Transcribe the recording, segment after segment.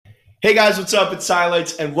Hey guys, what's up? It's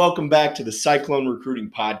Silates, and welcome back to the Cyclone Recruiting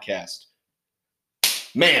Podcast.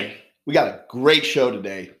 Man, we got a great show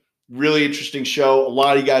today. Really interesting show. A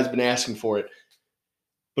lot of you guys have been asking for it.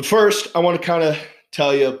 But first, I want to kind of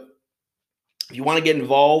tell you, if you want to get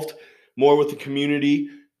involved more with the community,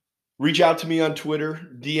 reach out to me on Twitter,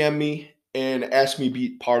 DM me, and ask me to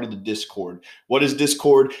be part of the Discord. What is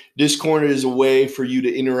Discord? Discord is a way for you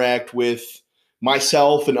to interact with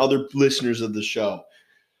myself and other listeners of the show.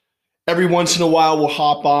 Every once in a while, we'll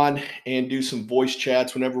hop on and do some voice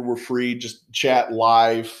chats whenever we're free. Just chat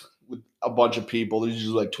live with a bunch of people. There's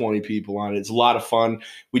usually like 20 people on it. It's a lot of fun.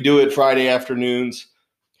 We do it Friday afternoons.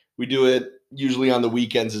 We do it usually on the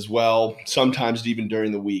weekends as well, sometimes even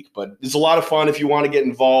during the week. But it's a lot of fun if you want to get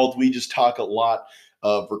involved. We just talk a lot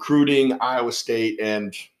of recruiting, Iowa State,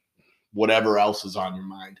 and whatever else is on your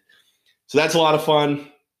mind. So that's a lot of fun.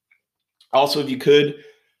 Also, if you could,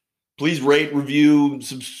 please rate, review,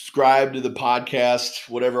 subscribe to the podcast,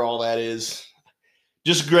 whatever all that is.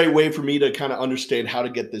 Just a great way for me to kind of understand how to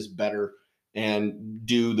get this better and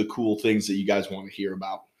do the cool things that you guys want to hear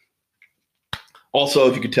about. Also,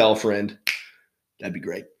 if you could tell a friend, that'd be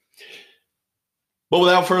great. But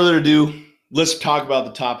without further ado, let's talk about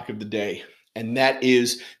the topic of the day, and that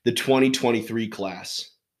is the 2023 class.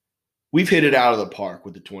 We've hit it out of the park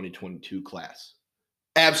with the 2022 class.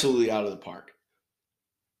 Absolutely out of the park.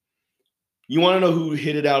 You want to know who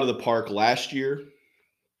hit it out of the park last year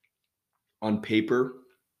on paper?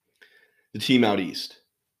 The team out east.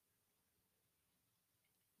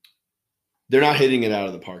 They're not hitting it out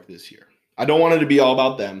of the park this year. I don't want it to be all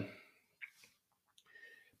about them.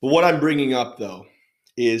 But what I'm bringing up, though,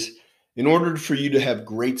 is in order for you to have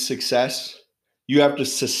great success, you have to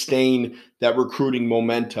sustain that recruiting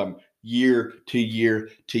momentum year to year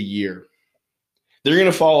to year. They're going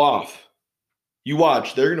to fall off. You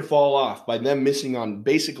watch, they're going to fall off by them missing on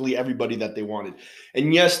basically everybody that they wanted.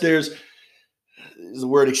 And yes, there's the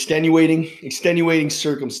word extenuating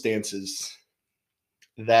circumstances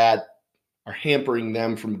that are hampering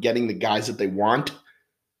them from getting the guys that they want.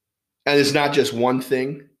 And it's not just one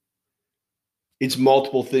thing. It's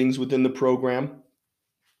multiple things within the program.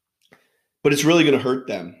 But it's really going to hurt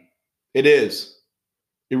them. It is.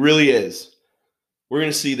 It really is. We're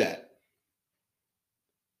going to see that.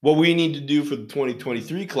 What we need to do for the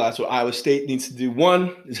 2023 class, what Iowa State needs to do,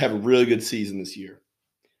 one, is have a really good season this year.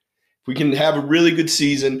 If we can have a really good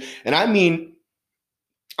season, and I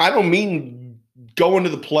don't mean going to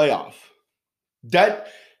the playoff. That's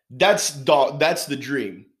the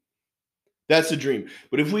dream. That's the dream.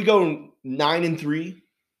 But if we go 9-3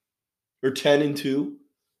 or 10-2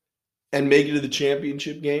 and make it to the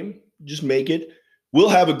championship game, just make it, we'll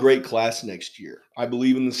have a great class next year. I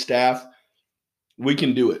believe in the staff. We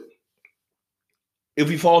can do it. If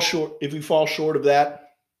we fall short of that,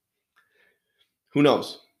 who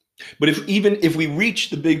knows? But if we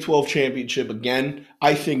reach the Big 12 championship again,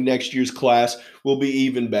 I think next year's class will be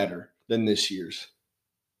even better than this year's.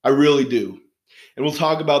 I really do. And we'll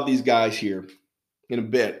talk about these guys here in a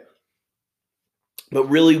bit. But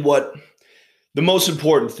really the most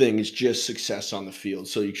important thing is just success on the field.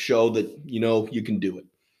 So you show that, you can do it.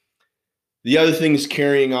 The other thing is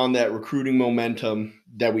carrying on that recruiting momentum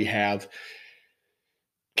that we have,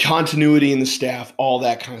 continuity in the staff, all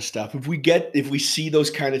that kind of stuff. If we see those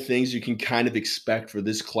kind of things, you can kind of expect for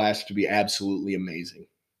this class to be absolutely amazing.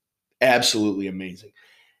 Absolutely amazing.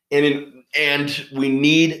 And we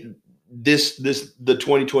need the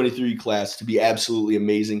 2023 class to be absolutely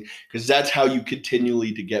amazing, because that's how you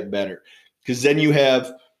continually to get better. Because then you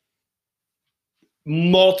have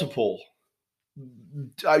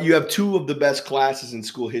you have two of the best classes in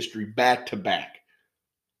school history back to back.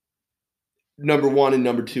 Number one and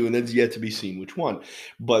number two, and it's yet to be seen which one.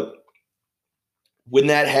 But when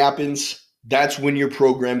that happens, that's when your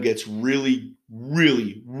program gets really,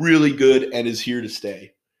 really, really good and is here to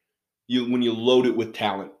stay. When you load it with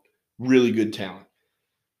talent, really good talent.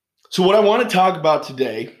 So what I want to talk about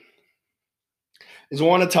today is I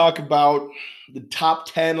want to talk about the top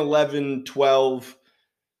 10, 11, 12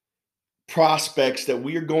 prospects that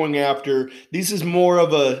we are going after. This is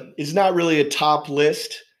it's not really a top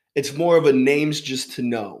list. It's more of a names just to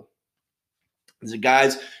know. These are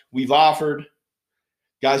guys we've offered,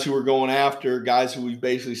 guys who we're going after, guys who we've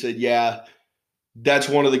basically said, yeah, that's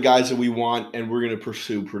one of the guys that we want and we're going to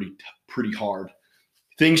pursue pretty hard.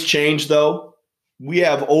 Things change, though. We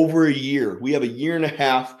have over a year. We have a year and a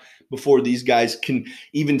half before these guys can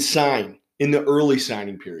even sign in the early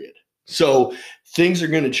signing period. So things are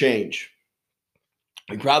going to change.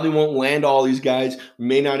 We probably won't land all these guys. We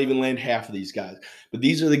may not even land half of these guys. But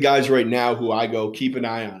these are the guys right now who I go, keep an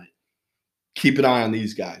eye on it. Keep an eye on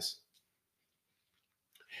these guys.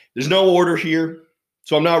 There's no order here,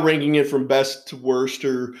 so I'm not ranking it from best to worst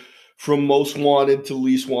or from most wanted to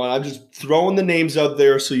least wanted. I'm just throwing the names out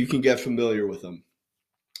there so you can get familiar with them.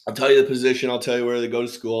 I'll tell you the position. I'll tell you where they go to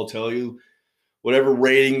school. I'll tell you whatever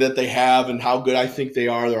rating that they have and how good I think they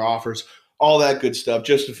are, their offers, all that good stuff,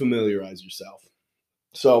 just to familiarize yourself.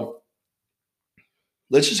 So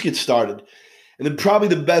let's just get started. And then probably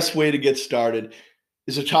the best way to get started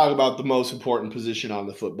is to talk about the most important position on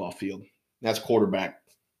the football field. That's quarterback.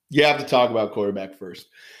 You have to talk about quarterback first.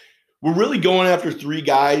 We're really going after three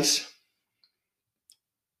guys.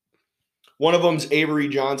 One of them's Avery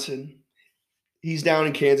Johnson. He's down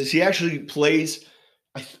in Kansas. He actually plays,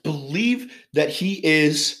 I believe that he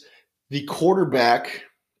is the quarterback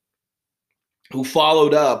who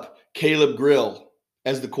followed up Caleb Grill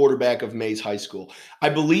as the quarterback of Mays High School. I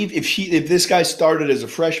believe if this guy started as a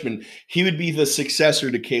freshman, he would be the successor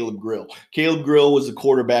to Caleb Grill. Caleb Grill was the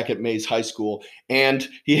quarterback at Mays High School, and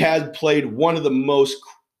he had played one of the most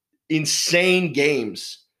insane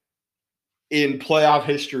games in playoff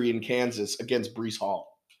history in Kansas against Breece Hall.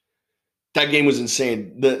 That game was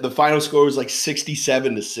insane. The final score was like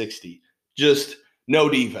 67-60. Just no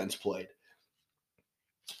defense played.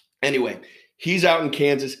 Anyway, he's out in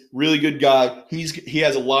Kansas. Really good guy. He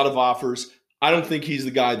has a lot of offers. I don't think he's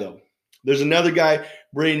the guy, though. There's another guy,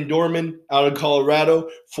 Braden Dorman, out in Colorado.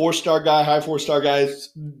 4-star guy, high 4-star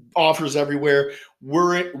guys, offers everywhere.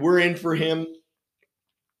 We're in for him.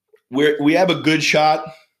 We have a good shot.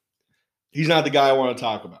 He's not the guy I want to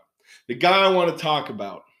talk about. The guy I want to talk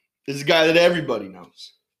about is the guy that everybody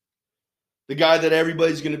knows. The guy that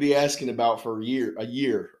everybody's going to be asking about for a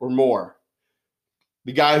year or more.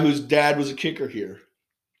 The guy whose dad was a kicker here.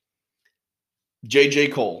 J.J.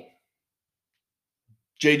 Cole.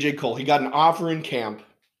 J.J. Cole. He got an offer in camp.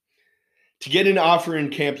 To get an offer in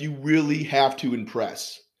camp, you really have to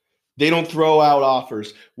impress. They don't throw out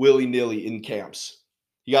offers willy-nilly in camps.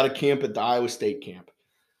 He got a camp at the Iowa State camp.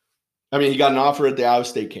 He got an offer at the Iowa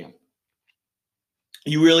State camp.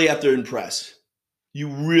 You really have to impress. You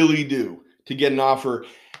really do to get an offer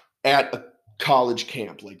at a college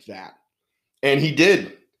camp like that. And he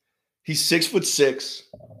did. He's 6'6".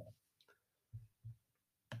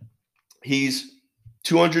 He's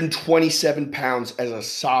 227 pounds as a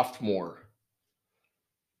sophomore.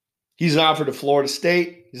 He's an offer to Florida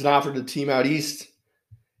State. He's an offer to the team out east.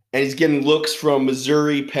 And he's getting looks from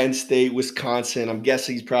Missouri, Penn State, Wisconsin. I'm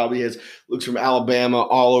guessing he probably has looks from Alabama,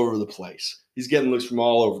 all over the place. He's getting looks from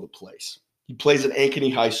all over the place. He plays at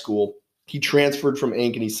Ankeny High School. He transferred from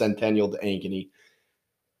Ankeny Centennial to Ankeny.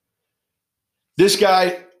 This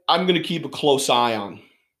guy, I'm going to keep a close eye on.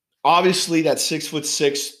 Obviously, that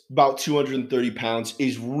 6'6", about 230 pounds,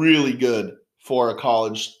 is really good for a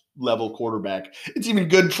college-level quarterback. It's even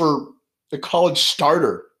good for a college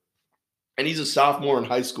starter. And he's a sophomore in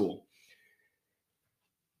high school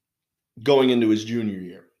going into his junior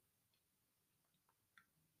year.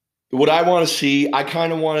 What I want to see, I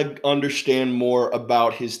kind of want to understand more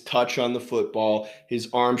about his touch on the football, his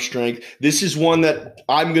arm strength. This is one that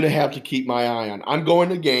I'm going to have to keep my eye on. I'm going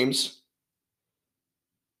to games.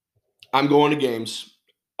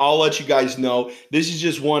 I'll let you guys know. This is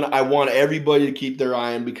just one I want everybody to keep their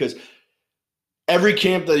eye on because every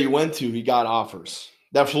camp that he went to, he got offers.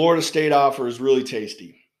 That Florida State offer is really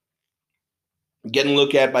tasty. Getting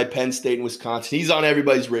looked at by Penn State and Wisconsin. He's on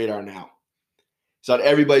everybody's radar now.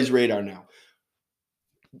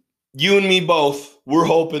 You and me both, we're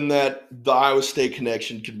hoping that the Iowa State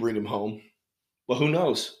connection could bring him home. But who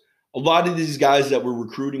knows? A lot of these guys that we're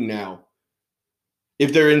recruiting now,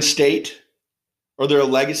 if they're in state or they're a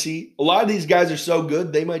legacy, a lot of these guys are so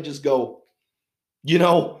good, they might just go,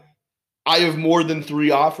 I have more than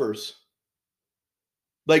 3 offers.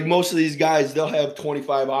 Like most of these guys, they'll have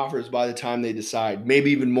 25 offers by the time they decide,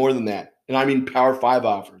 maybe even more than that. And I mean Power 5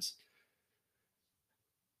 offers.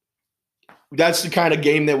 That's the kind of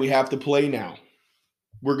game that we have to play now.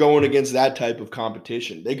 We're going against that type of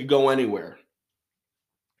competition. They could go anywhere.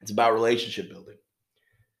 It's about relationship building.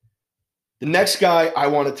 The next guy I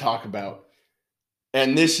want to talk about,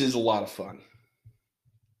 and this is a lot of fun.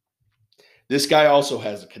 This guy also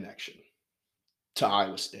has a connection to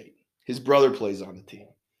Iowa State. His brother plays on the team.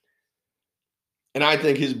 And I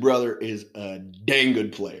think his brother is a dang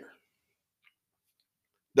good player.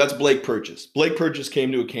 That's Blake Purchase. Blake Purchase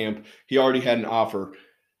came to a camp. He already had an offer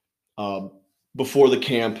before the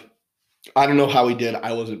camp. I don't know how he did.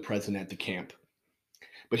 I wasn't present at the camp.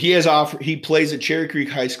 But he has offer. He plays at Cherry Creek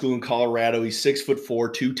High School in Colorado. He's 6'4",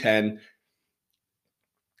 210,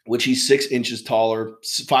 which he's 6 inches taller,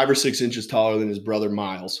 5 or 6 inches taller than his brother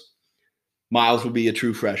Miles. Miles will be a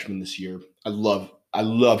true freshman this year. I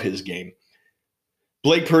love his game.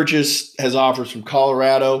 Blake Purchase has offers from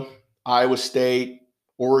Colorado, Iowa State,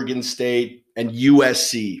 Oregon State, and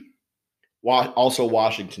USC, also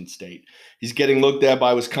Washington State. He's getting looked at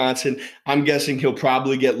by Wisconsin. I'm guessing he'll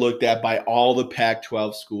probably get looked at by all the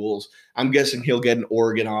Pac-12 schools. I'm guessing he'll get an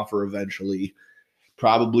Oregon offer eventually,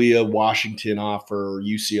 probably a Washington offer, or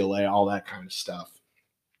UCLA, all that kind of stuff.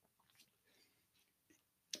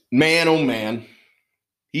 Man, oh man,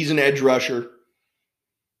 he's an edge rusher.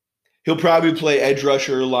 He'll probably play edge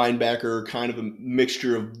rusher or linebacker, kind of a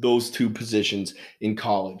mixture of those two positions in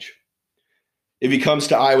college. If he comes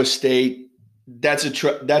to Iowa State, that's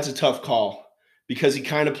a tough call because he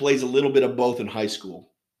kind of plays a little bit of both in high school.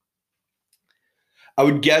 I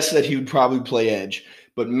would guess that he would probably play edge,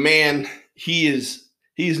 but man, he's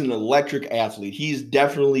an electric athlete. He's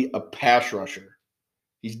definitely a pass rusher.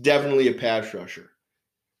 He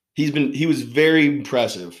was very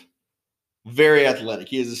impressive. Very athletic.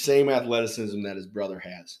 He has the same athleticism that his brother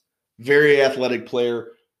has. Very athletic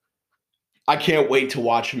player. I can't wait to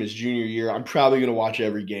watch him his junior year. I'm probably going to watch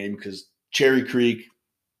every game because Cherry Creek,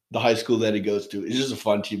 the high school that he goes to, is just a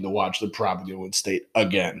fun team to watch. They're probably going to win state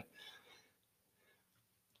again.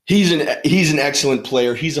 He's an excellent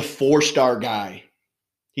player. He's a four-star guy.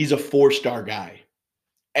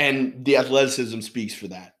 And the athleticism speaks for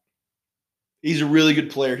that. He's a really good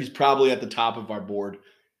player. He's probably at the top of our board.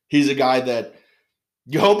 He's a guy that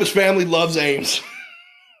you hope his family loves Ames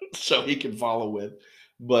so he can follow with.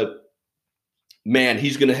 But, man,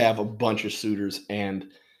 he's going to have a bunch of suitors, and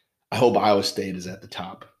I hope Iowa State is at the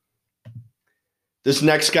top. This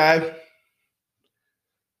next guy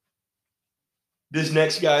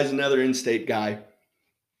is another in-state guy.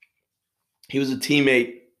 He was a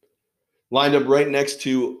teammate lined up right next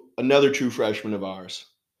to another true freshman of ours.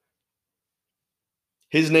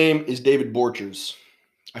 His name is David Borchers.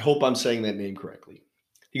 I hope I'm saying that name correctly.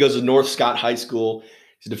 He goes to North Scott High School.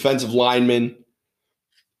 He's a defensive lineman,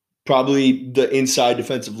 probably the inside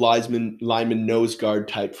defensive lineman nose guard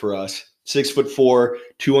type for us. 6'4",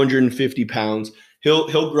 250 pounds.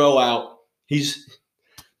 He'll grow out.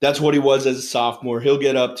 That's what he was as a sophomore. He'll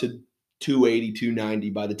get up to 280, 290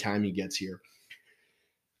 by the time he gets here.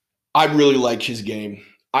 I really like his game.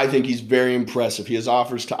 I think he's very impressive. He has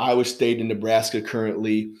offers to Iowa State and Nebraska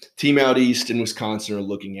currently. Team out east and Wisconsin are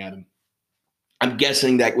looking at him. I'm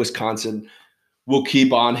guessing that Wisconsin will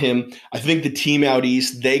keep on him. I think the team out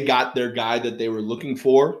east, they got their guy that they were looking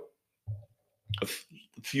for a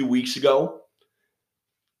few weeks ago.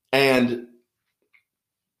 And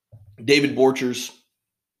David Borchers,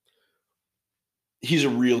 he's a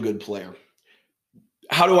real good player.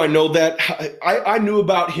 How do I know that? I knew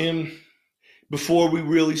about him before we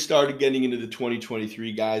really started getting into the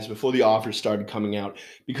 2023 guys, before the offers started coming out,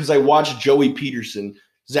 because I watched Joey Peterson,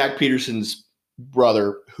 Zach Peterson's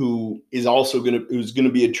brother, who's going to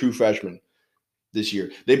be a true freshman this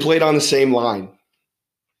year. They played on the same line.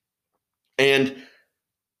 And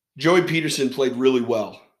Joey Peterson played really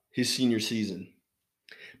well his senior season.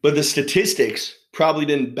 But the statistics probably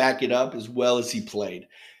didn't back it up as well as he played.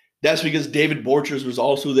 That's because David Borchers was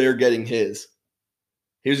also there getting his.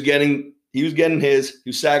 He was getting his. He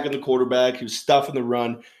was sacking the quarterback. He was stuffing the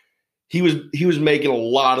run. He was making a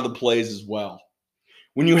lot of the plays as well.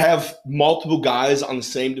 When you have multiple guys on the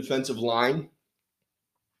same defensive line,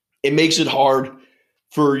 it makes it hard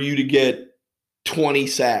for you to get 20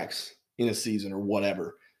 sacks in a season or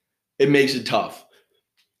whatever. It makes it tough.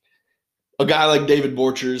 A guy like David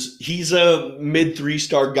Borchers, he's a mid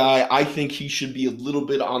 3-star guy. I think he should be a little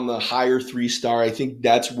bit on the higher 3-star. I think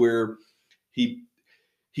that's where he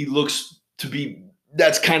looks to be.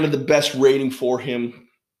 That's kind of the best rating for him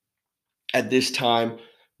at this time.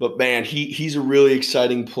 But, man, he's a really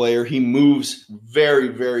exciting player. He moves very,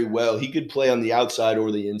 very well. He could play on the outside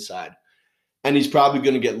or the inside. And he's probably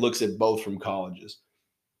going to get looks at both from colleges.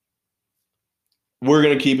 We're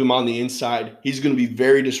going to keep him on the inside. He's going to be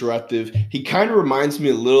very disruptive. He kind of reminds me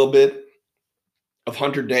a little bit of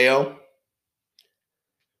Hunter Deo,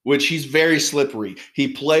 which he's very slippery.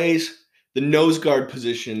 He plays the nose guard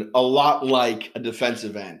position a lot like a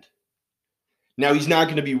defensive end. Now, he's not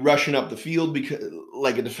going to be rushing up the field because,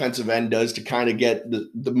 like a defensive end does to kind of get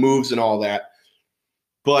the moves and all that.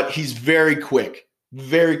 But he's very quick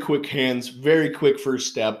hands, very quick first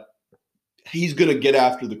step. He's going to get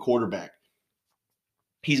after the quarterback.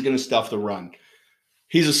 He's going to stuff the run.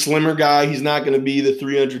 He's a slimmer guy. He's not going to be the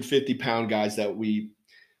 350-pound guys that we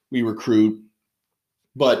recruit.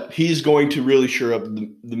 But he's going to really shore up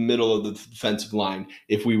the middle of the defensive line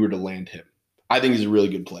if we were to land him. I think he's a really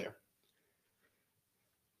good player.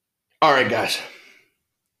 All right, guys.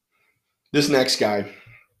 This next guy,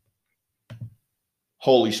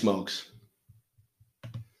 holy smokes.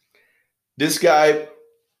 This guy,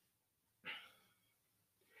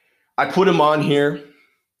 I put him on here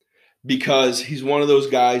because he's one of those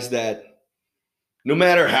guys that no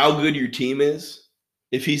matter how good your team is,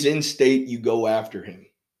 if he's in state, you go after him.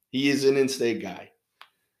 He is an in-state guy.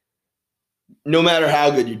 No matter how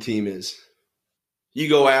good your team is, you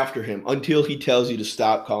go after him until he tells you to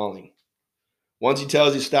stop calling. Once he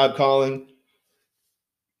tells you to stop calling,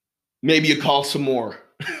 maybe you call some more.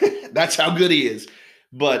 That's how good he is.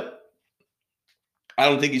 But I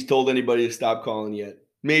don't think he's told anybody to stop calling yet.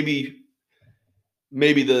 Maybe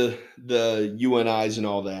the UNIs and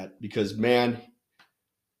all that, because, man,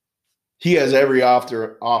 he has every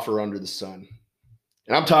offer under the sun.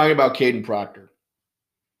 And I'm talking about Kadyn Proctor.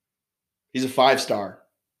 He's a 5-star.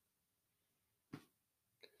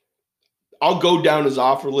 I'll go down his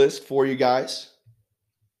offer list for you guys.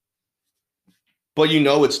 But you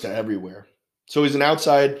know it's to everywhere. So he's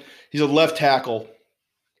he's a left tackle,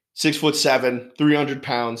 6'7", 300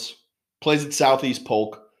 pounds, plays at Southeast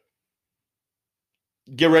Polk.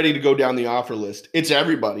 Get ready to go down the offer list. It's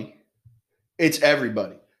everybody. It's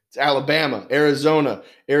everybody. It's Alabama, Arizona,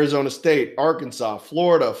 Arizona State, Arkansas,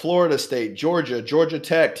 Florida, Florida State, Georgia, Georgia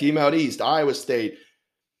Tech, Team Out East, Iowa State.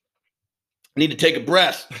 I need to take a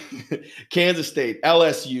breath. Kansas State,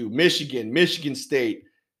 LSU, Michigan, Michigan State,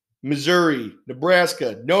 Missouri,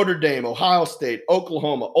 Nebraska, Notre Dame, Ohio State,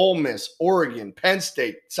 Oklahoma, Ole Miss, Oregon, Penn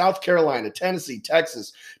State, South Carolina, Tennessee,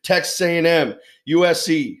 Texas, Texas A&M,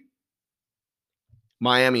 USC.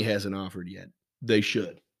 Miami hasn't offered yet. They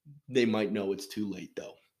should. They might know it's too late,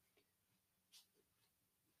 though.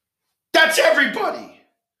 That's everybody.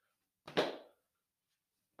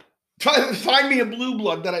 Find me a blue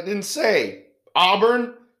blood that I didn't say.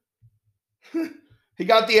 Auburn. He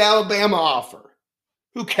got the Alabama offer.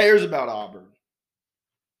 Who cares about Auburn?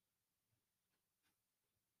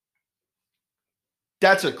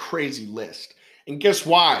 That's a crazy list. And guess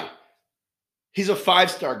why? He's a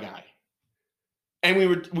 5-star guy. And we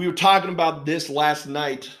were talking about this last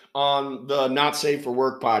night on the Not Safe for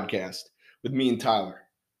Work podcast with me and Tyler.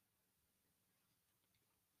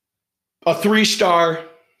 A 3-star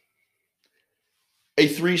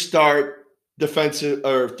defensive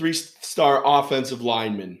or 3-star offensive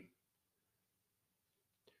lineman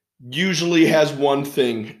usually has one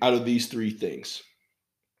thing out of these 3 things: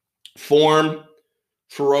 form,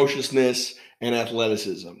 ferociousness, and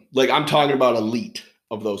athleticism. Like, I'm talking about elite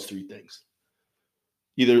of those 3 things.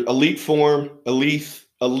 Either elite form,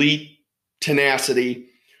 elite tenacity,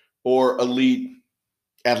 or elite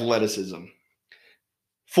athleticism.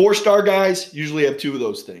 4-star guys usually have 2 of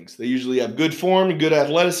those things. They usually have good form and good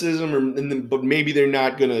athleticism, but maybe they're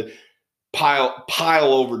not going to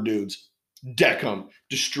pile over dudes, deck them,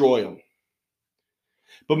 destroy them.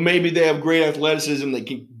 But maybe they have great athleticism. They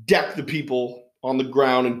can deck the people on the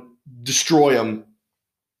ground and destroy them,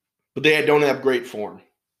 but they don't have great form.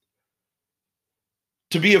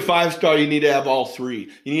 To be a 5-star, you need to have all 3.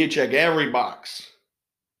 You need to check every box.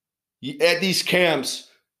 At these camps,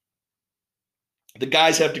 the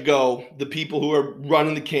guys have to go, the people who are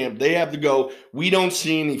running the camp, they have to go, we don't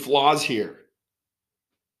see any flaws here.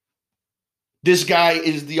 This guy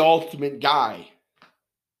is the ultimate guy.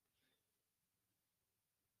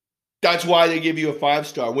 That's why they give you a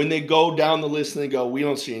 5-star. When they go down the list and they go, we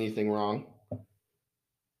don't see anything wrong.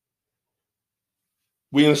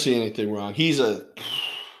 We don't see anything wrong.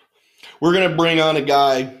 We're going to bring on a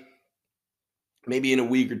guy maybe in a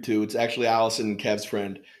week or 2. It's actually Allison and Kev's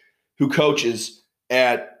friend who coaches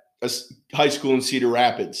at a high school in Cedar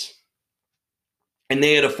Rapids. And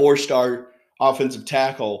they had a 4-star offensive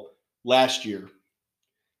tackle last year.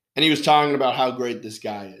 And he was talking about how great this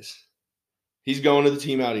guy is. He's going to the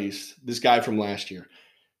Team Out East, this guy from last year.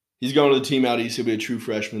 He's going to the Team Out East. He'll be a true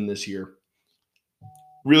freshman this year.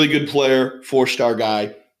 Really good player, 4-star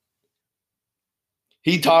guy.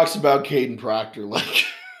 He talks about Kadyn Proctor like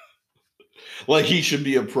he should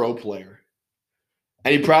be a pro player.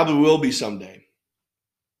 And he probably will be someday.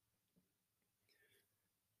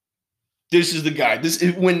 This is the guy. This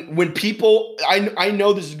is when people, I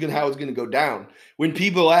know this is how it's going to go down. When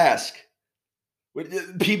people ask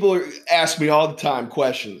me all the time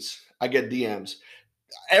questions, I get DMs.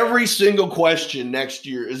 Every single question next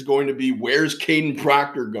year is going to be, where's Kadyn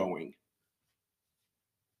Proctor going?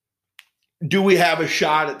 Do we have a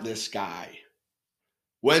shot at this guy?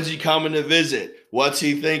 When's he coming to visit? What's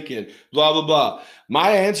he thinking? Blah, blah, blah.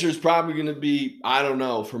 My answer is probably going to be, I don't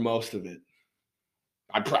know, for most of it.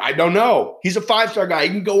 I don't know. He's a 5-star guy. He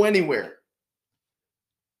can go anywhere.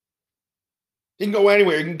 He can go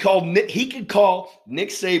anywhere. He can call Nick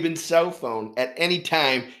Saban's cell phone at any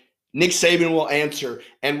time. Nick Saban will answer,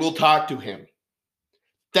 and we'll talk to him.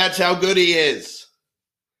 That's how good he is.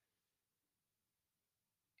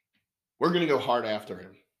 We're going to go hard after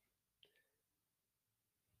him.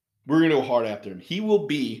 We're going to go hard after him. He will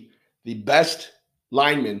be the best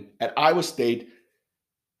lineman at Iowa State,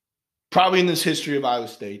 probably in this history of Iowa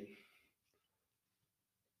State,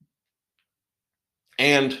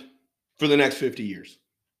 and for the next 50 years,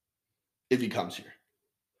 if he comes here.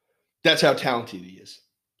 That's how talented he is.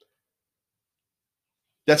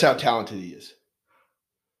 That's how talented he is.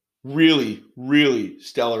 Really, really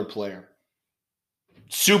stellar player.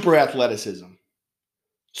 Super athleticism.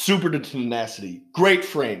 Super tenacity. Great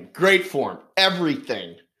frame. Great form.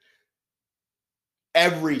 Everything.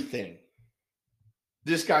 Everything.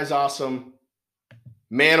 This guy's awesome.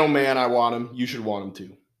 Man, oh man, I want him. You should want him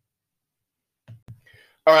too.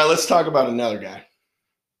 All right, let's talk about another guy.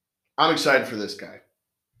 I'm excited for this guy.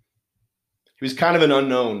 He was kind of an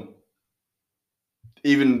unknown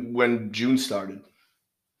even when June started.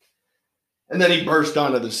 And then he burst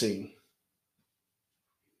onto the scene.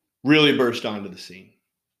 Really burst onto the scene.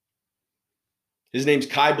 His name's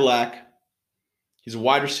Kai Black. He's a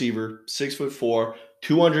wide receiver, 6'4",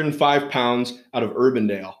 205 pounds, out of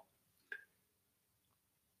Urbandale.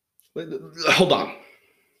 Hold on.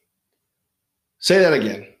 Say that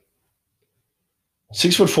again.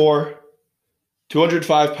 6'4",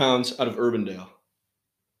 205 pounds, out of Urbandale.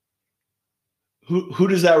 Who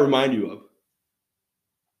does that remind you of?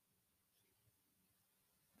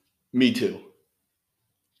 Me too.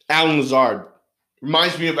 Allen Lazard.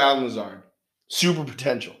 Reminds me of Allen Lazard. Super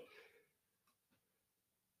potential.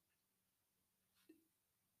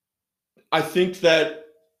 I think that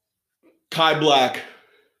Kai Black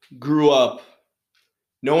grew up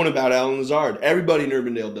knowing about Allen Lazard. Everybody in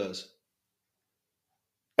Urbandale does.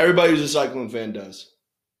 Everybody who's a Cyclone fan does.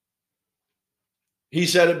 He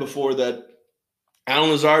said it before that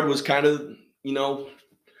Allen Lazard was kind of,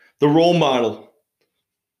 the role model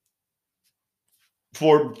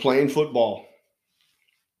for playing football.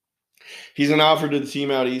 He's an offer to the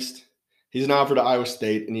team out east. He's an offer to Iowa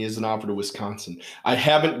State, and he is an offer to Wisconsin. I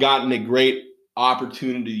haven't gotten a great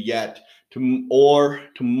opportunity yet to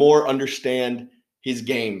more understand his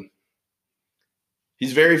game.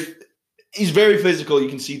 He's very physical. You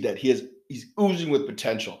can see that he's oozing with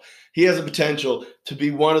potential. He has a potential to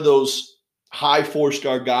be one of those high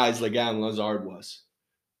 4-star guys like Allen Lazard was.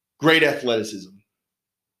 Great athleticism.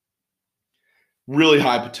 Really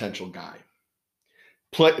high potential guy.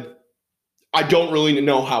 I don't really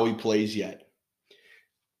know how he plays yet.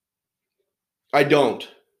 I don't,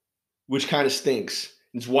 which kind of stinks.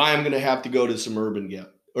 It's why I'm going to have to go to some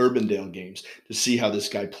Urbandale games to see how this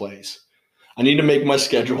guy plays. I need to make my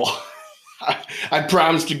schedule. I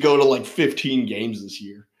promised to go to like 15 games this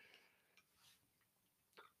year.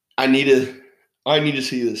 I need to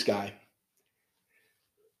see this guy.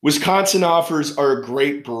 Wisconsin offers are a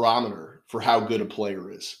great barometer for how good a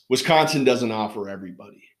player is. Wisconsin doesn't offer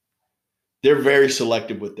everybody. They're very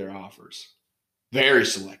selective with their offers. Very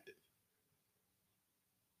selective.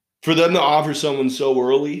 For them to offer someone so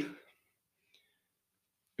early,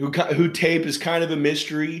 who tape is kind of a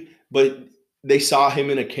mystery, but they saw him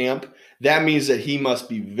in a camp, that means that he must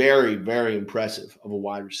be very, very impressive of a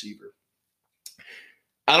wide receiver.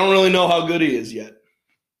 I don't really know how good he is yet.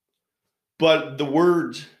 But the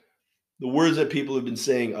words that people have been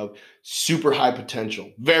saying of super high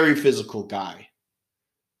potential, very physical guy.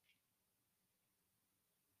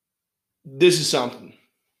 This is something.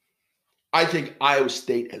 I think Iowa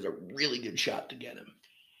State has a really good shot to get him.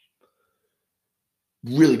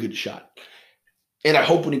 Really good shot. And I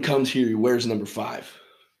hope when he comes here, he wears number 5.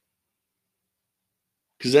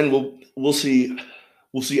 Because then we'll see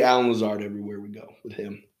Allen Lazard everywhere we go with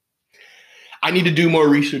him. I need to do more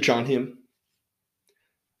research on him.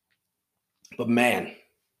 But man,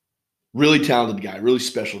 really talented guy, really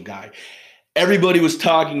special guy. Everybody was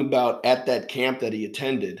talking about at that camp that he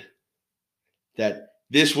attended that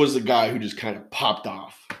this was the guy who just kind of popped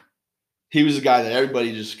off. He was the guy that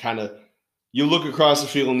everybody just kind of, you look across the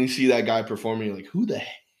field and you see that guy performing, you're like, who the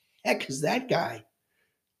heck is that guy?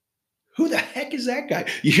 Who the heck is that guy?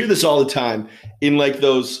 You hear this all the time in like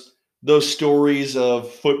those stories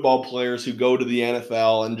of football players who go to the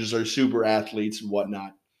NFL and just are super athletes and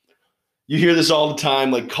whatnot. You hear this all the time,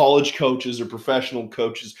 like college coaches or professional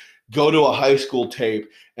coaches go to a high school tape,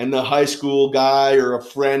 and the high school guy or a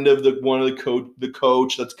friend of the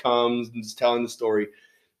coach that comes and is telling the story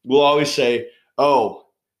will always say, "Oh,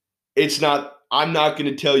 I'm not going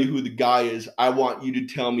to tell you who the guy is. I want you to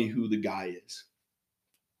tell me who the guy is."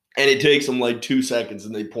 And it takes them like 2 seconds,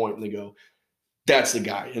 and they point and they go, "That's the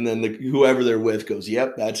guy." And then whoever they're with goes,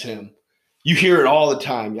 "Yep, that's him." You hear it all the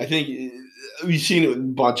time. I think You've seen it in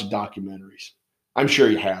a bunch of documentaries. I'm sure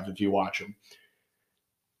you have if you watch them.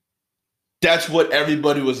 That's what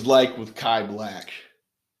everybody was like with Kai Black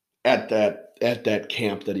at that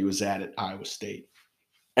camp that he was at Iowa State.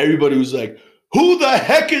 Everybody was like, who the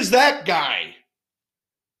heck is that guy?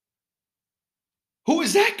 Who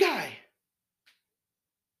is that guy?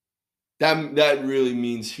 That really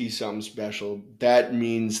means he's something special. That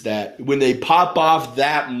means that when they pop off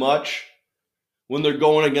that much, when they're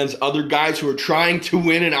going against other guys who are trying to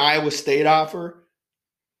win an Iowa State offer,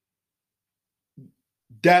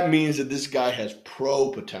 that means that this guy has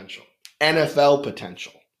pro potential, NFL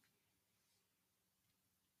potential.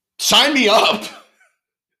 Sign me up.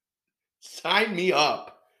 Sign me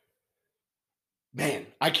up. Man,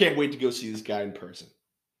 I can't wait to go see this guy in person.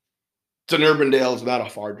 It's in Urbandale. It's not a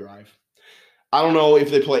far drive. I don't know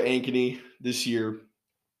if they play Ankeny this year.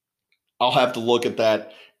 I'll have to look at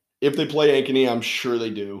that. If they play Ankeny, I'm sure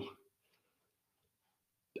they do.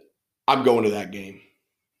 I'm going to that game.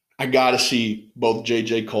 I got to see both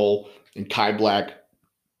J.J. Cole and Kai Black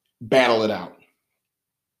battle it out.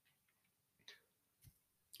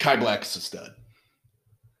 Kai Black is a stud.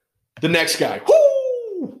 The next guy.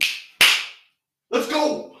 Woo! Let's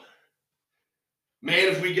go. Man,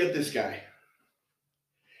 if we get this guy.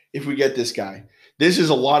 This is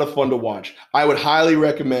a lot of fun to watch. I would highly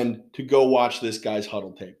recommend to go watch this guy's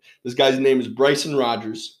huddle tape. This guy's name is Bryson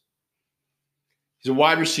Rogers. He's a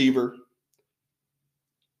wide receiver,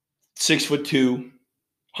 6'2",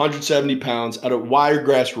 170 pounds, out of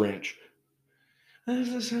Wiregrass Ranch. Why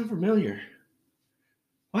does that sound familiar?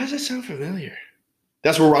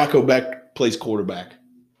 That's where Rocco Beck plays quarterback.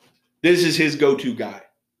 This is his go-to guy.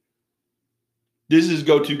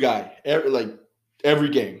 Every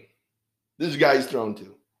game. This is the guy he's thrown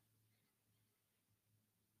to.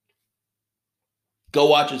 Go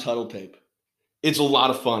watch his huddle tape. It's a lot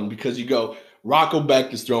of fun because you go, Rocco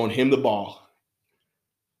Beck is throwing him the ball.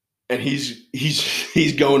 And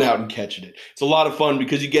he's going out and catching it. It's a lot of fun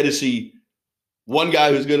because you get to see one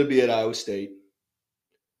guy who's going to be at Iowa State.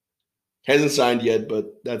 Hasn't signed yet,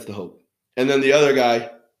 but that's the hope. And then the other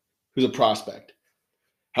guy who's a prospect.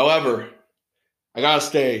 However, I got to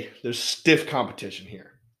say, there's stiff competition here.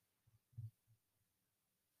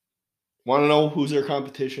 Want to know who's their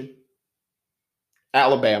competition?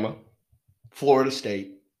 Alabama, Florida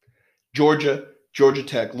State, Georgia, Georgia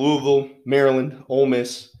Tech, Louisville, Maryland, Ole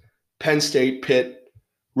Miss, Penn State, Pitt,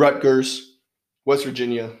 Rutgers, West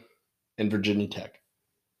Virginia, and Virginia Tech.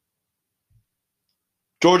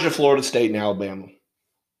 Georgia, Florida State, and Alabama.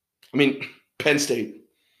 Penn State.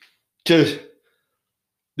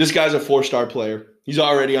 This guy's a 4-star player. He's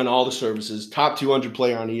already on all the services. Top 200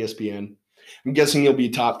 player on ESPN. I'm guessing he'll be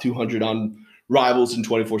top 200 on Rivals and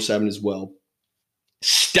 24/7 as well.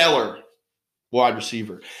 Stellar wide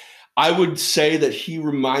receiver. I would say that he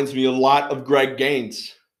reminds me a lot of Greg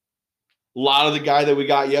Gaines. A lot of the guy that we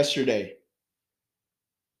got yesterday.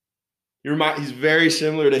 He's very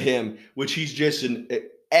similar to him, which he's just an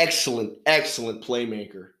excellent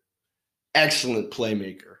playmaker. Excellent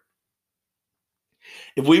playmaker.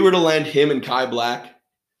 If we were to land him and Kai Black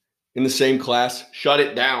in the same class, shut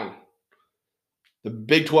it down. The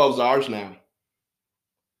Big 12 is ours now.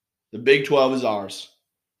 The Big 12 is ours.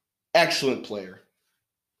 Excellent player.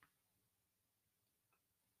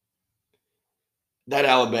 That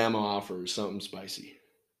Alabama offer is something spicy,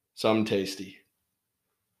 something tasty.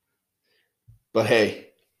 But hey,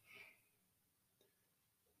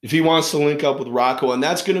 if he wants to link up with Rocco, and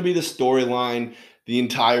that's going to be the storyline the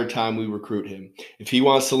entire time we recruit him. If he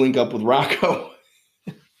wants to link up with Rocco,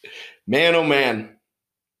 man, oh man,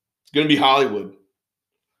 it's going to be Hollywood.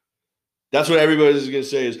 That's what everybody's going to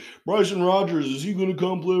say is, Bryson Rogers, is he going to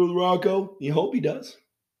come play with Rocco? You hope he does.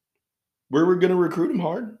 We're going to recruit him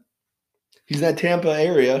hard. He's in that Tampa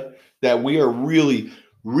area that we are really,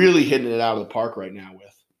 really hitting it out of the park right now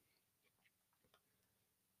with.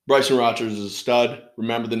 Bryson Rogers is a stud.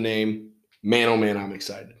 Remember the name. Man, oh man, I'm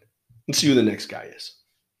excited. Let's see who the next guy is.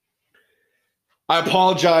 I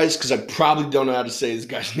apologize because I probably don't know how to say this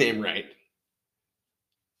guy's name right.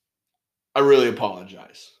 I really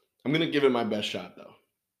apologize. I'm going to give it my best shot, though.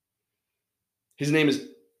 His name is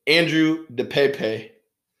Andrew DePipe.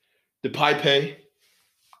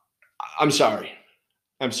 I'm sorry.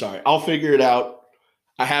 I'll figure it out.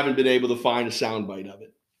 I haven't been able to find a soundbite of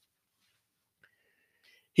it.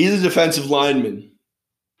 He's a defensive lineman.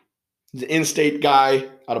 He's an in-state guy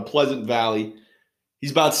out of Pleasant Valley.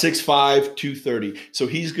 He's about 6'5", 230. So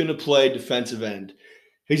he's going to play defensive end.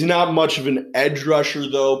 He's not much of an edge rusher,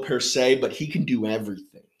 though, per se, but he can do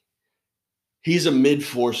everything. He's a mid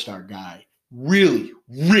 4-star guy. Really,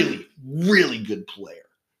 really, really good player.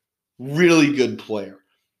 Really good player.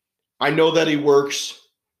 I know that he works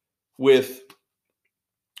with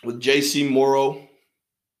J.C. Morrow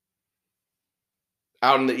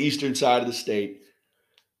out on the eastern side of the state.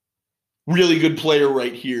 Really good player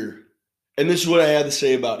right here. And this is what I had to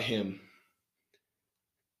say about him.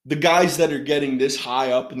 The guys that are getting this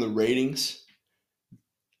high up in the ratings,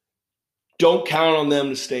 don't count on them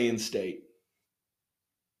to stay in state.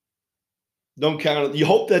 Don't count on. You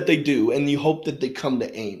hope that they do, and you hope that they come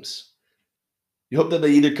to Ames. You hope that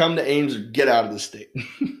they either come to Ames or get out of the state.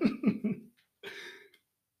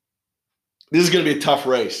 This is going to be a tough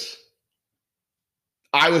race.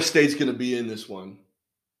 Iowa State's going to be in this one.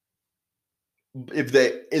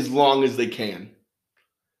 As long as they can.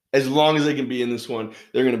 As long as they can be in this one,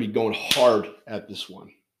 they're going to be going hard at this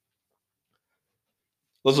one.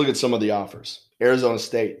 Let's look at some of the offers. Arizona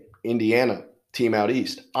State, Indiana, team out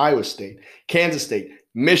east, Iowa State, Kansas State,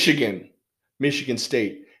 Michigan, Michigan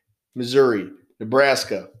State, Missouri,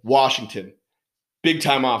 Nebraska, Washington. Big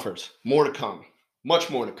time offers. More to come. Much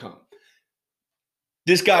more to come.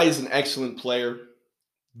 This guy is an excellent player.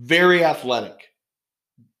 Very athletic.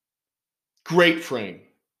 Great frame.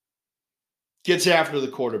 Gets after the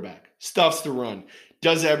quarterback. Stuffs the run.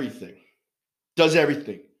 Does everything. Does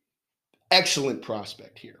everything. Excellent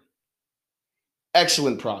prospect here.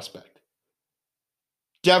 Excellent prospect.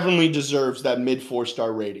 Definitely deserves that mid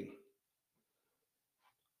 4-star rating.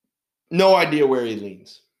 No idea where he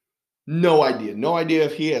leans. No idea. No idea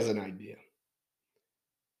if he has an idea.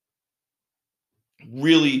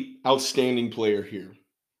 Really outstanding player here.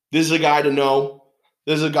 This is a guy to know.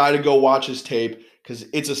 This is a guy to go watch his tape because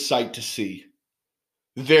it's a sight to see.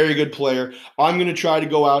 Very good player. I'm going to try to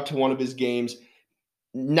go out to one of his games,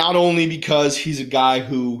 not only because he's a guy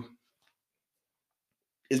who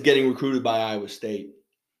is getting recruited by Iowa State,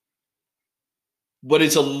 but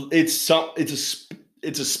it's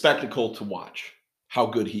a spectacle to watch how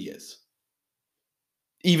good he is.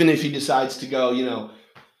 Even if he decides to go,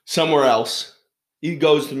 somewhere else, he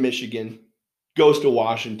goes to Michigan, goes to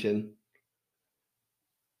Washington.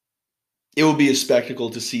 It will be a spectacle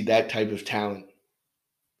to see that type of talent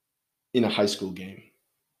in a high school game.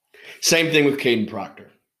 Same thing with Caden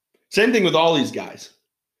Proctor. Same thing with all these guys.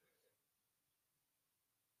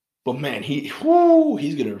 But man, he's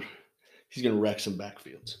gonna wreck some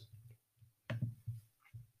backfields.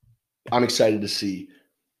 I'm excited to see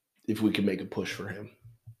if we can make a push for him.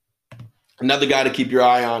 Another guy to keep your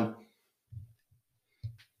eye on.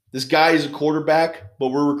 This guy is a quarterback, but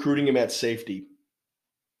we're recruiting him at safety.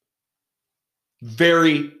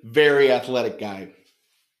 Very, very athletic guy.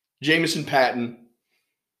 Jamison Patton,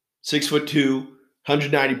 6'2",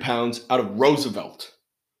 190 pounds, out of Roosevelt.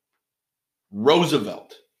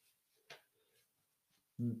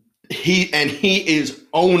 He is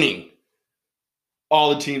owning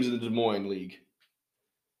all the teams in the Des Moines League.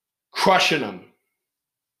 Crushing them.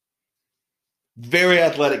 Very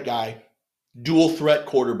athletic guy. Dual threat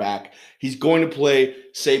quarterback. He's going to play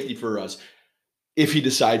safety for us if he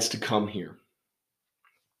decides to come here.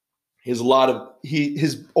 His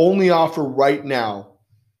only offer right now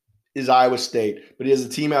is Iowa State, but he has a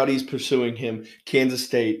team out east pursuing him, Kansas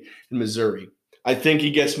State and Missouri. I think he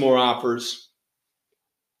gets more offers.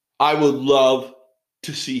 I would love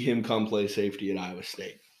to see him come play safety at Iowa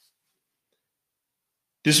State.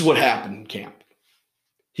 This is what happened in camp.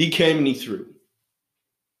 He came and he threw.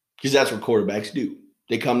 Because that's what quarterbacks do.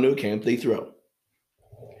 They come to a camp, they throw.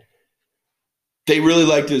 They really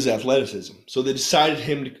liked his athleticism. So they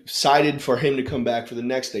decided for him to come back for the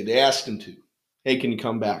next day. They asked him to. Hey, can you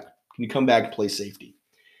come back? Can you come back and play safety?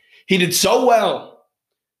 He did so well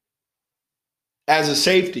as a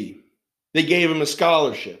safety, they gave him a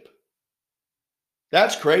scholarship.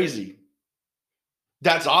 That's crazy.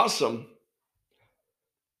 That's awesome.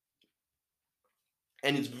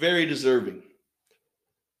 And it's very deserving.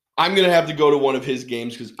 I'm going to have to go to one of his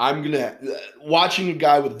games because watching a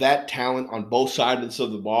guy with that talent on both sides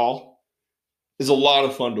of the ball is a lot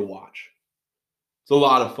of fun to watch. It's a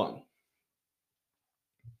lot of fun.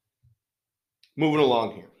 Moving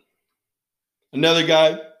along here. Another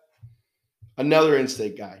guy, another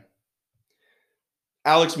in-state guy.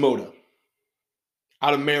 Alex Moda,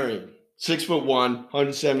 out of Marion, 6'1",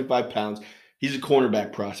 175 pounds. He's a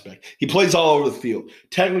cornerback prospect. He plays all over the field.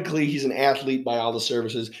 Technically, he's an athlete by all the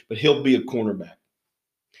services, but he'll be a cornerback.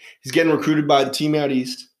 He's getting recruited by the team out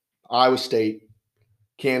east, Iowa State,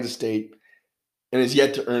 Kansas State, and is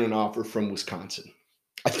yet to earn an offer from Wisconsin.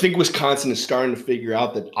 I think Wisconsin is starting to figure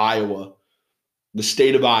out that Iowa, the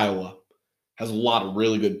state of Iowa, has a lot of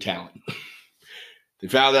really good talent. They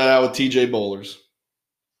found that out with TJ Bollers.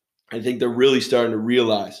 I think they're really starting to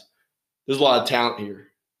realize there's a lot of talent here.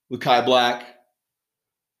 with Kai Black,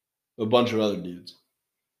 a bunch of other dudes.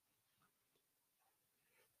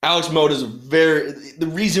 Alex Moda is the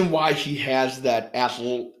reason why he has that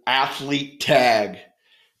athlete tag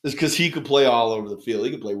is because he could play all over the field.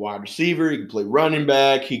 He could play wide receiver, he could play running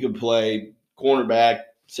back, he could play cornerback,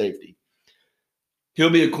 safety. He'll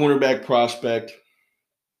be a cornerback prospect.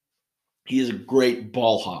 He is a great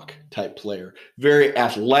ball hawk type player. Very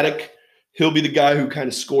athletic. He'll be the guy who kind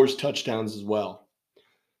of scores touchdowns as well.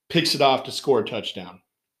 Picks it off to score a touchdown.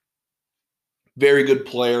 Very good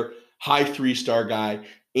player. High 3-star guy.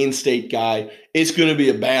 In-state guy. It's going to be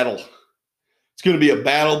a battle. It's going to be a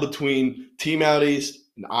battle between Team Out East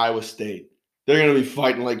and Iowa State. They're going to be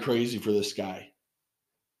fighting like crazy for this guy.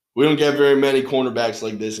 We don't get very many cornerbacks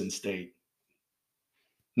like this in state.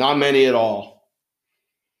 Not many at all.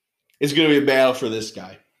 It's going to be a battle for this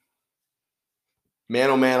guy. Man,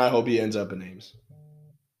 oh man, I hope he ends up in Ames.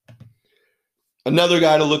 Another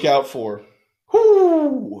guy to look out for.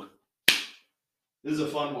 Whoo! This is a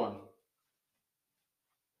fun one.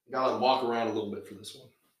 Got to walk around a little bit for this one.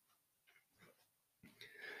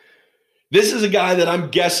 This is a guy that I'm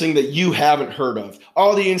guessing that you haven't heard of.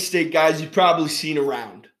 All the in-state guys you've probably seen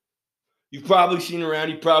around. You've probably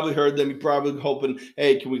heard them. You're probably hoping,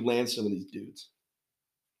 hey, can we land some of these dudes?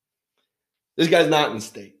 This guy's not in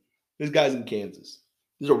state. This guy's in Kansas.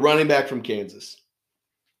 This is a running back from Kansas.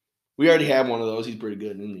 We already have one of those. He's pretty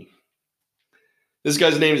good, isn't he? This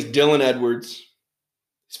guy's name is Dylan Edwards.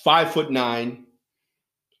 He's 5'9",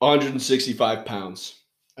 165 pounds.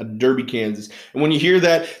 Out of Derby, Kansas. And when you hear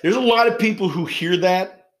that, there's a lot of people who hear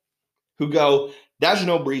that who go, that's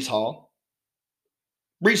no Breece Hall.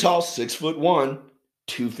 Breece Hall's 6'1",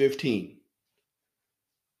 215.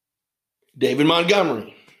 David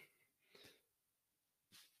Montgomery,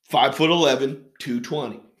 5'11",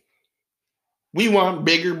 220. We want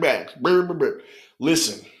bigger backs.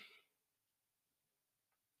 Listen.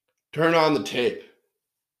 Turn on the tape.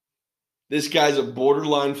 This guy's a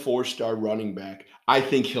borderline 4-star running back. I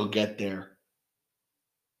think he'll get there.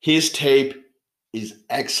 His tape is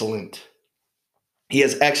excellent. He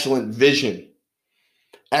has excellent vision,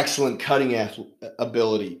 excellent cutting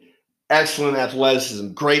ability, excellent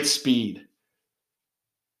athleticism, great speed.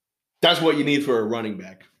 That's what you need for a running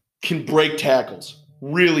back. Can break tackles.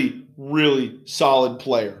 Really, really solid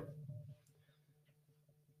player.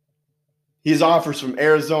 He has offers from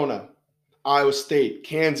Arizona, Iowa State,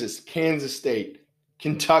 Kansas State,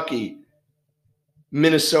 Kentucky,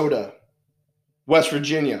 Minnesota, West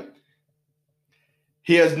Virginia.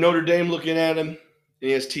 He has Notre Dame looking at him, and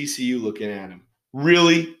he has TCU looking at him.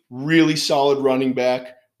 Really, really solid running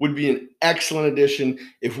back. Would be an excellent addition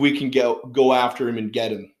if we can go after him and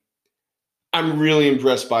get him. I'm really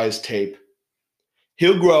impressed by his tape.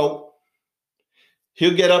 He'll grow.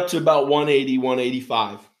 He'll get up to about 180,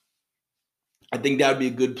 185. I think that would be a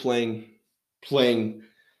good playing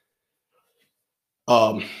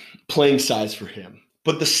size for him.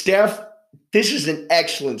 But the staff, this is an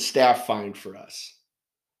excellent staff find for us.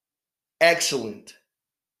 Excellent.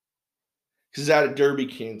 Because out of Derby,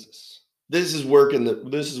 Kansas. This is working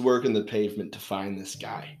the pavement to find this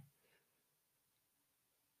guy.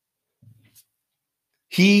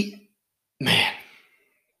 He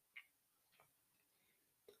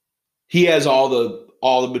has all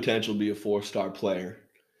the potential to be a 4-star player.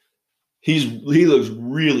 He looks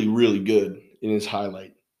really, really good in his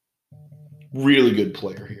highlight. Really good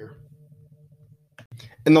player here.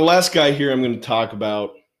 And the last guy here I'm going to talk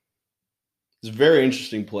about is a very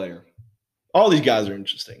interesting player. All these guys are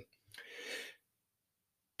interesting.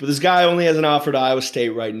 But this guy only has an offer to Iowa State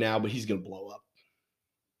right now, but he's going to blow up.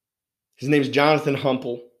 His name is Jonathan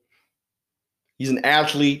Humpel. He's an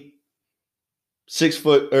athlete,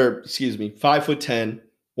 5'10",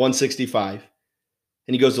 165.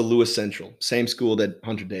 And he goes to Lewis Central, same school that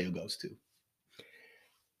Hunter Dale goes to.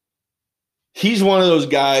 He's one of those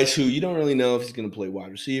guys who you don't really know if he's going to play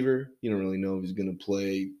wide receiver. You don't really know if he's going to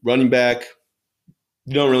play running back.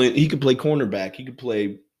 He could play cornerback. He could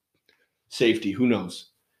play safety. Who knows?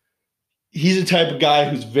 He's the type of guy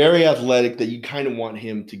who's very athletic that you kind of want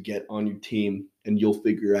him to get on your team, and you'll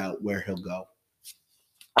figure out where he'll go.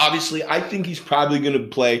 Obviously, I think he's probably going to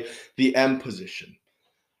play the M position.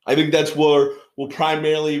 I think that's where we'll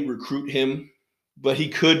primarily recruit him, but he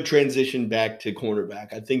could transition back to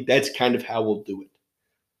cornerback. I think that's kind of how we'll do it.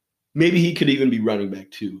 Maybe he could even be running back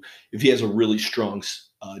too if he has a really strong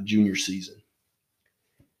junior season.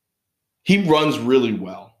 He runs really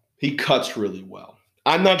well. He cuts really well.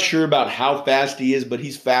 I'm not sure about how fast he is, but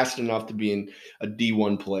he's fast enough to be a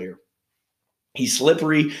D1 player. He's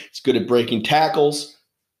slippery. He's good at breaking tackles.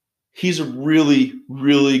 He's a really,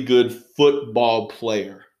 really good football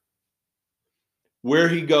player. where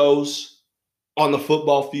he goes on the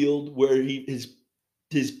football field, where his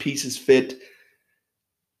pieces fit.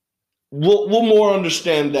 We'll more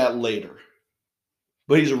understand that later.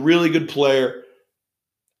 But he's a really good player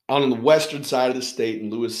on the western side of the state in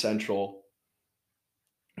Lewis Central.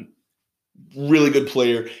 Really good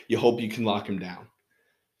player. You hope you can lock him down.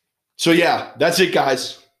 So, yeah, that's it,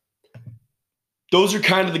 guys. Those are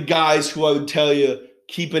kind of the guys who I would tell you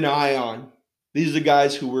keep an eye on. These are the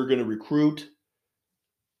guys who we're going to recruit.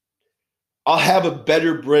 I'll have a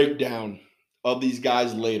better breakdown of these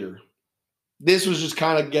guys later. This was just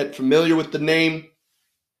kind of get familiar with the name,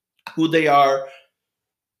 who they are,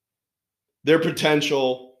 their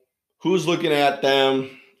potential, who's looking at them,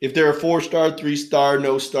 if they're a 4-star, 3-star,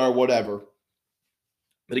 no star, whatever.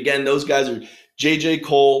 But again, those guys are J.J.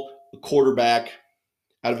 Cole, the quarterback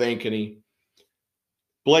out of Ankeny.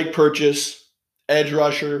 Blake Purchase, edge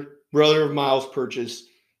rusher, brother of Miles Purchase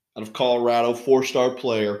out of Colorado, 4-star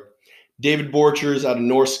player. David Borchers out of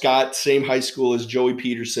North Scott, same high school as Joey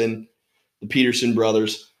Peterson, the Peterson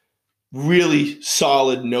brothers. Really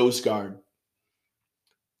solid nose guard.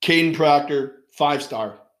 Caden Proctor,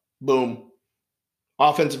 5-star. Boom.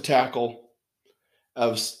 Offensive tackle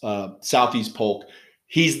of Southeast Polk.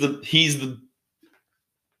 He's got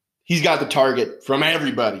the target from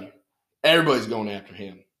everybody. Everybody's going after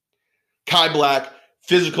him. Kai Black,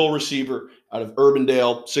 physical receiver out of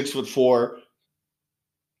Urbandale, 6'4".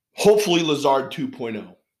 Hopefully Lazard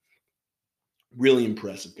 2.0. Really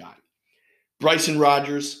impressive guy. Bryson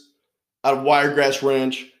Rogers out of Wiregrass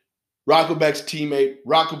Ranch. Rocco Beck's teammate.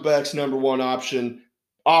 Rocco Beck's number one option.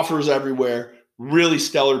 Offers everywhere. Really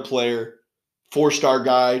stellar player. 4-star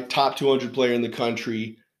guy. Top 200 player in the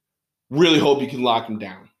country. Really hope you can lock him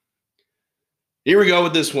down. Here we go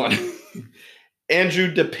with this one.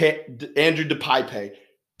 Andrew DePipe.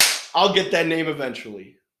 I'll get that name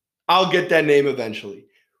eventually.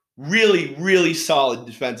 Really, really solid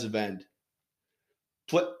defensive end.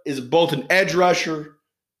 Is both an edge rusher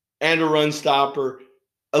and a run stopper.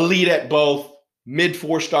 Elite at both. Mid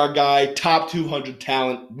 4-star guy. Top 200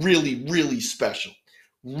 talent. Really, really special.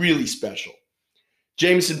 Really special.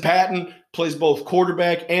 Jameson Patton plays both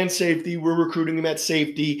quarterback and safety. We're recruiting him at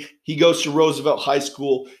safety. He goes to Roosevelt High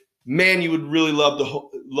School. Man, you would really love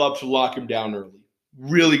to lock him down early.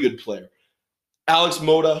 Really good player. Alex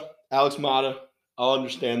Mota. I'll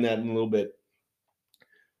understand that in a little bit.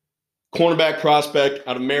 Cornerback prospect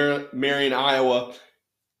out of Marion, Iowa.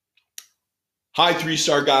 High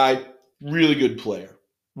 3-star guy. Really good player.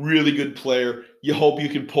 You hope you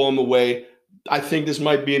can pull him away. I think this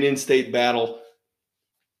might be an in-state battle.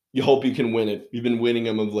 You hope you can win it. You've been winning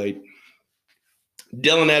them of late.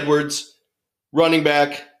 Dylan Edwards, running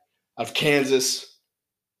back out of Kansas.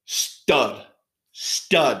 Stud.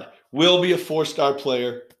 Will be a 4-star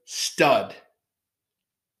player. Stud.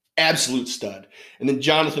 Absolute stud. And then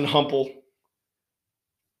Jonathan Humple.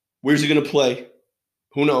 Where's he going to play?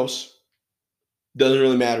 Who knows? Doesn't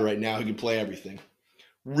really matter right now. He can play everything.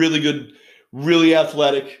 Really good, really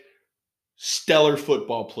athletic, stellar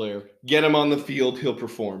football player. Get him on the field, he'll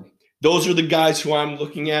perform. Those are the guys who I'm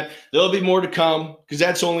looking at. There'll be more to come because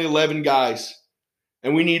that's only 11 guys.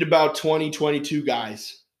 And we need about 20, 22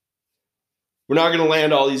 guys. We're not going to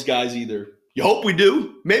land all these guys either. You hope we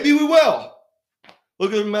do. Maybe we will.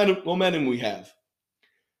 Look at the momentum we have.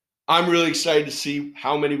 I'm really excited to see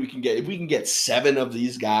how many we can get. If we can get 7 of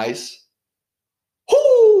these guys,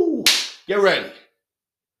 whoo! Get ready.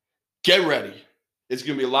 It's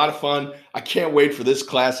going to be a lot of fun. I can't wait for this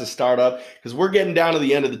class to start up because we're getting down to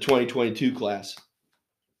the end of the 2022 class.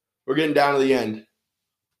 We're getting down to the end.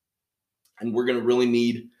 And we're going to really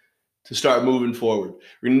need to start moving forward.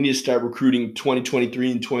 We're going to need to start recruiting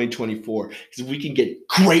 2023 and 2024. Because if we can get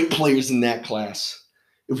great players in that class,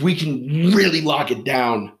 if we can really lock it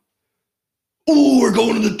down, we're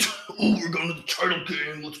going to the title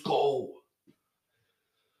game. Let's go.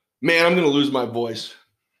 Man, I'm going to lose my voice.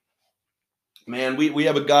 Man, we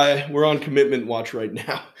have a guy, we're on commitment watch right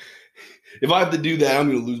now. If I have to do that, I'm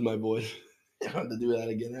going to lose my voice. If I have to do that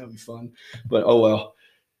again, that would be fun. But oh well.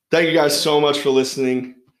 Thank you guys so much for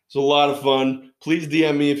listening. It's a lot of fun. Please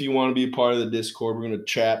DM me if you want to be a part of the Discord. We're going to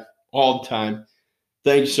chat all the time.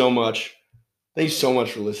 Thank you so much. Thank you so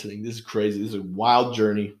much for listening. This is crazy. This is a wild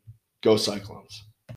journey. Go Cyclones.